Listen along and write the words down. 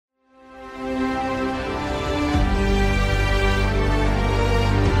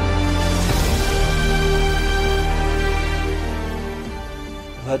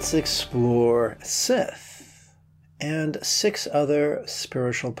let's explore Sith and 6 other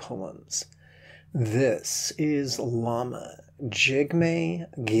spiritual poems. This is Lama Jigme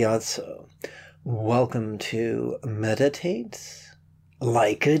Gyatso. Welcome to Meditate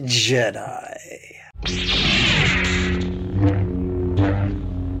Like a Jedi.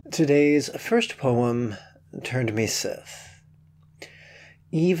 Today's first poem turned me Sith.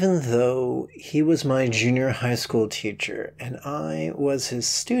 Even though he was my junior high school teacher and I was his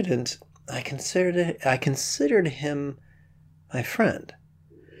student, I considered him my friend.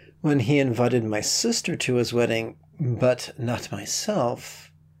 When he invited my sister to his wedding, but not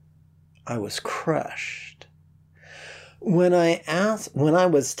myself, I was crushed. When I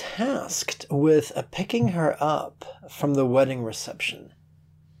was tasked with picking her up from the wedding reception,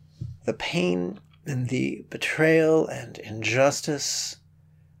 the pain and the betrayal and injustice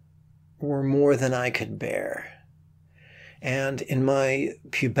were more than I could bear. And in my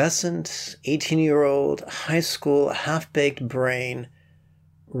pubescent 18-year-old high school half-baked brain,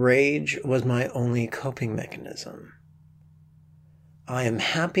 rage was my only coping mechanism. I am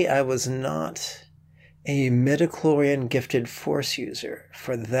happy I was not a midichlorian gifted Force user,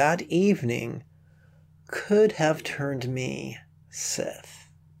 for that evening could have turned me Sith.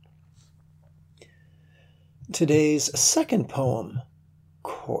 Today's second poem,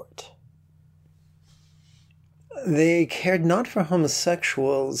 Court. They cared not for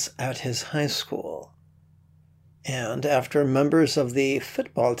homosexuals at his high school, and after members of the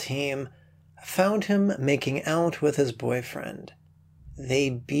football team found him making out with his boyfriend, they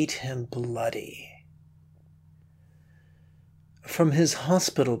beat him bloody. From his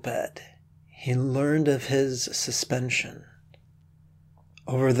hospital bed, he learned of his suspension.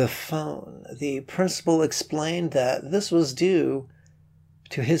 Over the phone, the principal explained that this was due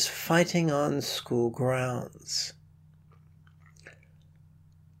to his fighting on school grounds.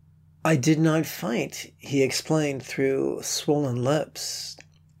 I did not fight, he explained through swollen lips.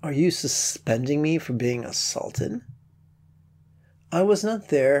 Are you suspending me for being assaulted? I was not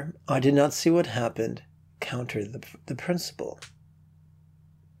there. I did not see what happened, countered the principal.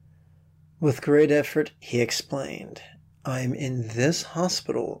 With great effort, he explained, I'm in this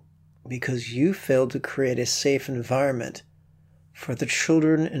hospital because you failed to create a safe environment for the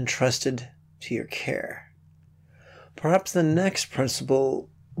children entrusted to your care. Perhaps the next principal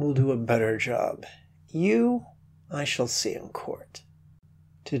will do a better job. You, I shall see in court.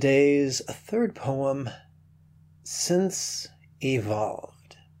 Today's third poem, Since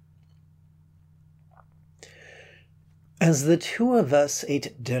Evolved. As the two of us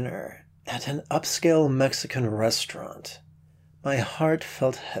ate dinner at an upscale Mexican restaurant, my heart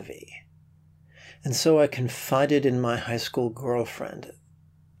felt heavy. And so I confided in my high school girlfriend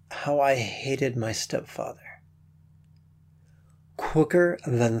how I hated my stepfather. Quicker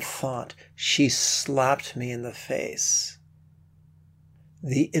than thought, she slapped me in the face.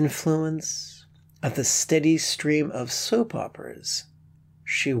 The influence of the steady stream of soap operas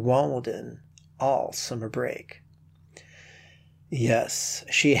she wallowed in all summer break. Yes,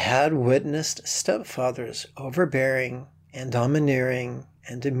 she had witnessed stepfather's overbearing and domineering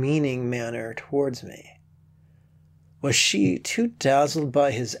and demeaning manner towards me. Was she too dazzled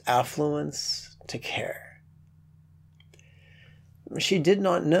by his affluence to care? She did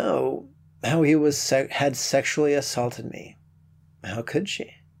not know how he had sexually assaulted me. How could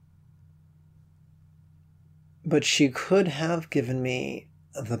she? But she could have given me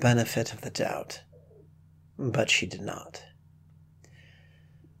the benefit of the doubt. But she did not.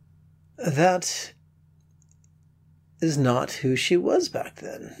 That is not who she was back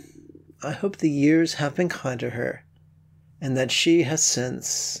then. I hope the years have been kind to her and that she has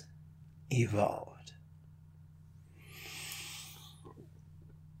since evolved.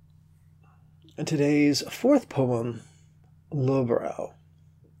 And today's fourth poem, Lowbrow.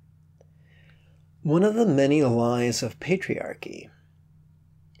 One of the many lies of patriarchy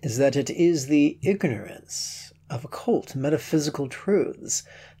is that it is the ignorance of occult metaphysical truths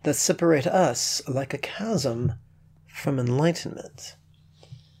that separate us like a chasm from enlightenment.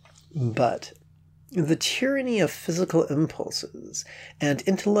 But the tyranny of physical impulses and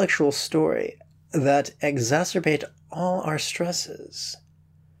intellectual story that exacerbate all our stresses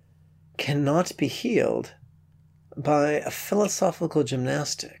cannot be healed by philosophical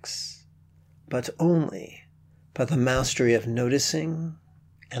gymnastics, but only by the mastery of noticing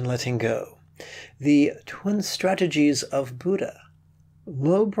and letting go. The twin strategies of Buddha,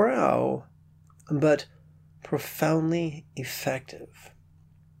 lowbrow, but profoundly effective.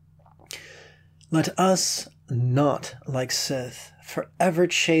 Let us not, like Sith, forever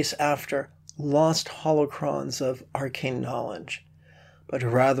chase after lost holocrons of arcane knowledge, but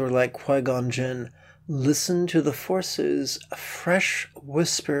rather like Qui-Gon Jinn, listen to the Force's fresh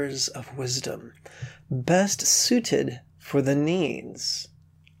whispers of wisdom, best suited for the needs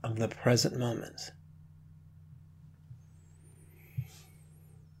of the present moment.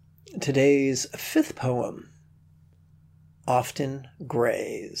 Today's fifth poem, Often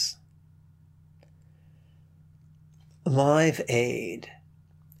Grays. Live Aid,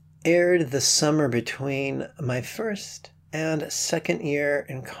 aired the summer between my first and second year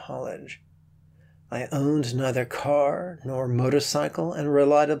in college. I owned neither car nor motorcycle and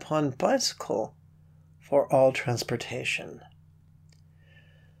relied upon bicycle for all transportation.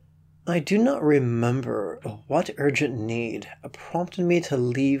 I do not remember what urgent need prompted me to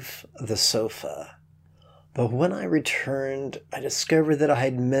leave the sofa, but when I returned, I discovered that I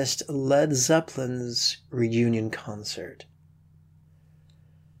had missed Led Zeppelin's reunion concert.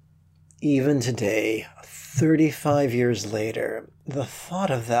 Even today, 35 years later, the thought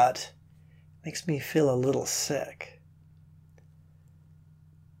of that makes me feel a little sick.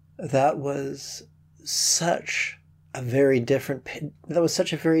 That was such a very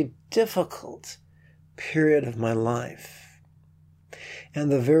difficult period of my life.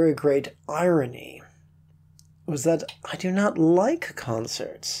 And the very great irony was that I do not like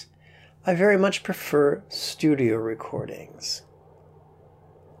concerts. I very much prefer studio recordings.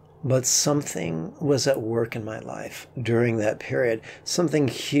 But something was at work in my life during that period, something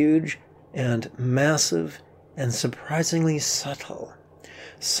huge and massive and surprisingly subtle.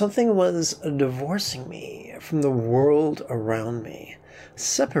 Something was divorcing me from the world around me,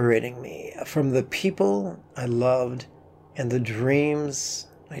 separating me from the people I loved and the dreams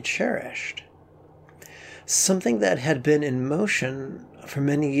I cherished. Something that had been in motion for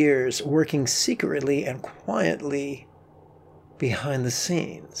many years, working secretly and quietly behind the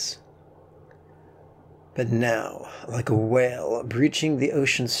scenes. But now, like a whale breaching the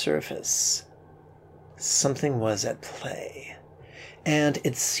ocean's surface, something was at play, and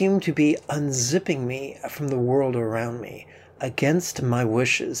it seemed to be unzipping me from the world around me, against my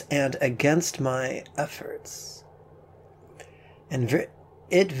wishes and against my efforts. And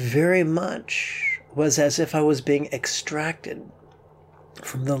it very much was as if I was being extracted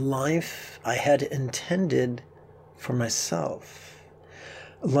from the life I had intended for myself,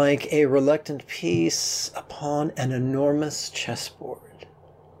 like a reluctant piece upon an enormous chessboard.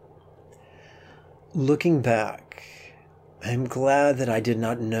 Looking back, I am glad that I did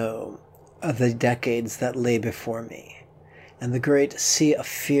not know of the decades that lay before me, and the great sea of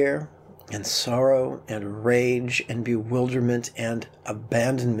fear and sorrow and rage and bewilderment and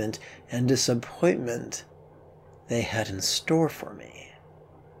abandonment and disappointment they had in store for me.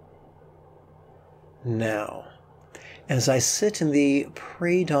 Now, as I sit in the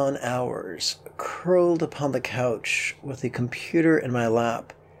pre-dawn hours, curled upon the couch with the computer in my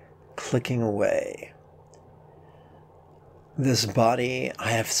lap, clicking away, this body I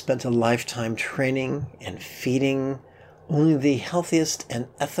have spent a lifetime training and feeding only the healthiest and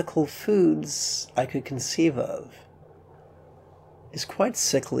ethical foods I could conceive of, is quite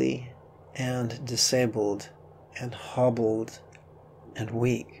sickly and disabled and hobbled and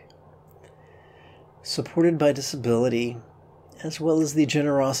weak, supported by disability as well as the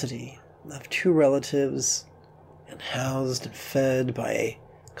generosity of two relatives and housed and fed by a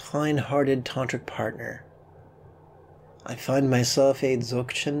kind-hearted tantric partner. I find myself a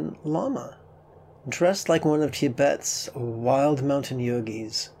Dzogchen Lama, dressed like one of Tibet's wild mountain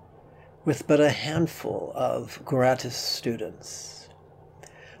yogis, with but a handful of gratis students.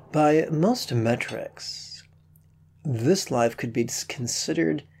 By most metrics, this life could be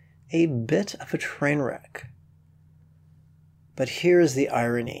considered a bit of a train wreck. But here is the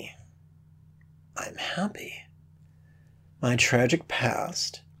irony. I'm happy. My tragic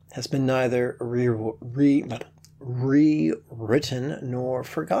past has been neither rewritten nor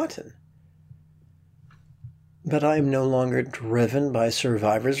forgotten. But I am no longer driven by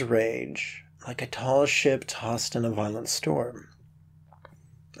survivor's rage, like a tall ship tossed in a violent storm.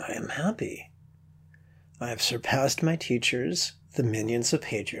 I am happy. I have surpassed my teachers, the minions of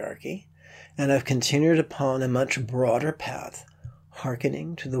patriarchy, and I've continued upon a much broader path,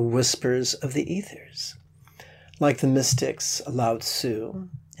 hearkening to the whispers of the ethers, like the mystics Lao Tzu,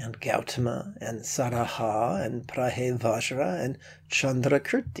 and Gautama, and Saraha, and Prahevajra, and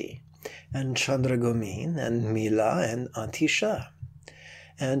Chandrakirti, and Chandragomin, and Mila, and Antisha,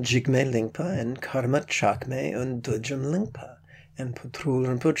 and Jigme Lingpa, and Karma Chakme, and Dujam Lingpa, and Putrul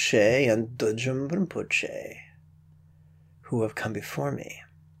Rinpoche, and Dujam Rinpoche, who have come before me.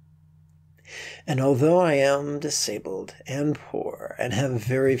 And although I am disabled and poor and have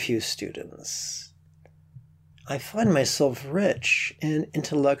very few students, I find myself rich in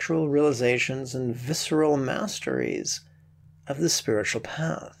intellectual realizations and visceral masteries of the spiritual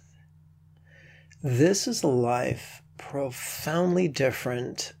path. This is a life profoundly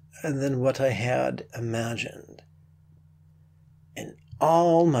different than what I had imagined. In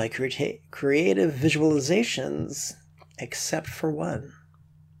all my creative visualizations, except for one.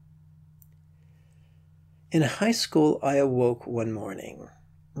 In high school, I awoke one morning,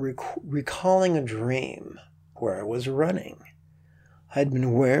 recalling a dream where I was running. I had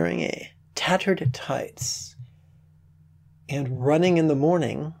been wearing a tattered tights and running in the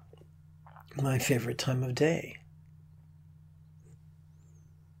morning, my favorite time of day,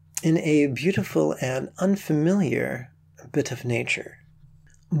 in a beautiful and unfamiliar bit of nature.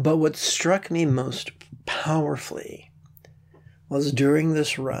 But what struck me most powerfully was during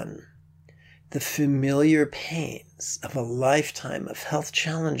this run, the familiar pains of a lifetime of health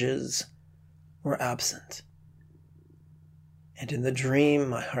challenges were absent. And in the dream,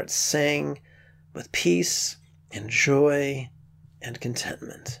 my heart sang with peace and joy and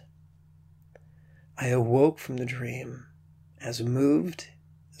contentment. I awoke from the dream as moved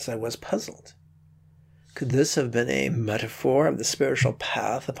as I was puzzled. Could this have been a metaphor of the spiritual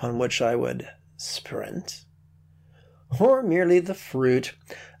path upon which I would sprint? Or merely the fruit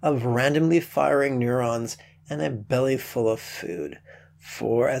of randomly firing neurons and a belly full of food?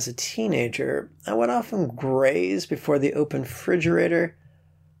 For as a teenager, I would often graze before the open refrigerator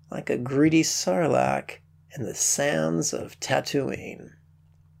like a greedy sarlacc in the sands of Tatooine.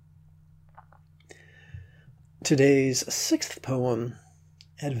 Today's sixth poem,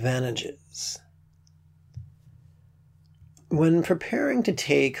 Advantages. When preparing to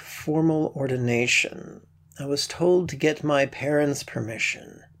take formal ordination, I was told to get my parents'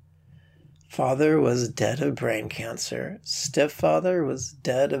 permission. Father was dead of brain cancer. Stepfather was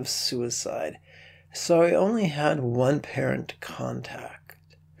dead of suicide. So I only had one parent to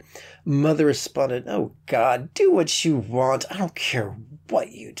contact. Mother responded, "Oh God, do what you want. I don't care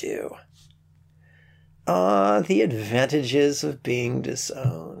what you do." Ah, the advantages of being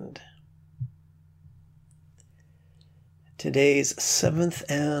disowned. Today's seventh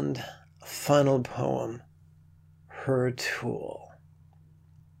and final poem, Her Tool.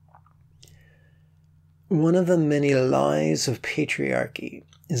 One of the many lies of patriarchy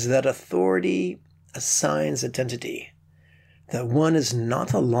is that authority assigns identity, that one is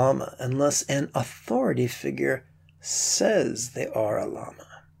not a lama unless an authority figure says they are a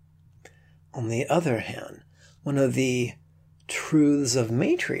lama. On the other hand, one of the truths of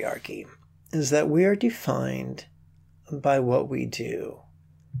matriarchy is that we are defined by what we do.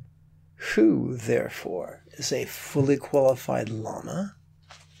 Who, therefore, is a fully qualified lama?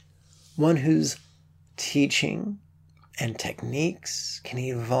 One whose teaching and techniques can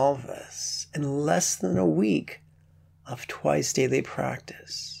evolve us in less than a week of twice daily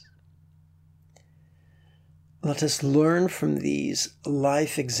practice. Let us learn from these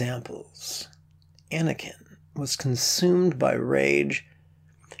life examples. Anakin was consumed by rage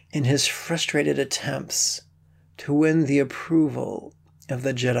in his frustrated attempts to win the approval of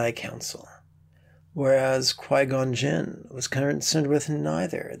the Jedi Council, whereas Qui-Gon Jinn was concerned with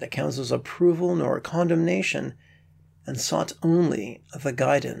neither the Council's approval nor condemnation and sought only the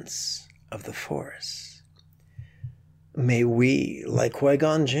guidance of the Force. May we, like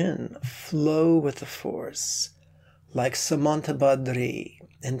Qui-Gon Jinn, flow with the Force, like Samantha Badri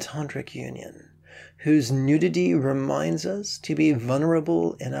in Tantric Union, whose nudity reminds us to be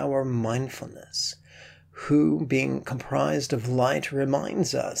vulnerable in our mindfulness, who, being comprised of light,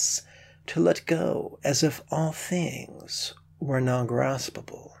 reminds us to let go as if all things were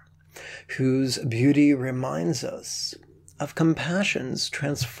non-graspable, whose beauty reminds us of compassion's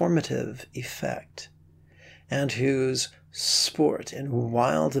transformative effect, and whose sport in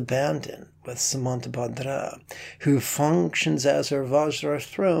wild abandon with Samantabhadra, who functions as her Vajra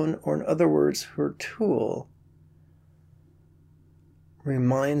throne, or in other words, her tool,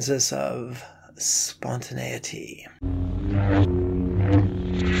 reminds us of spontaneity.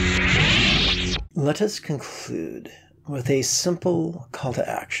 Let us conclude with a simple call to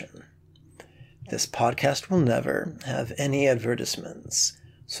action. This podcast will never have any advertisements,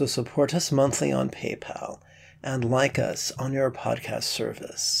 so support us monthly on PayPal and like us on your podcast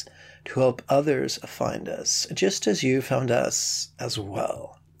service to help others find us, just as you found us as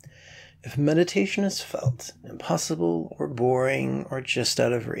well. If meditation is felt impossible or boring or just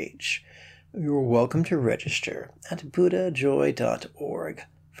out of reach, you're welcome to register at buddhajoy.org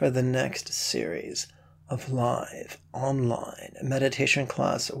for the next series of live online meditation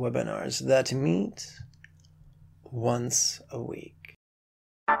class webinars that meet once a week.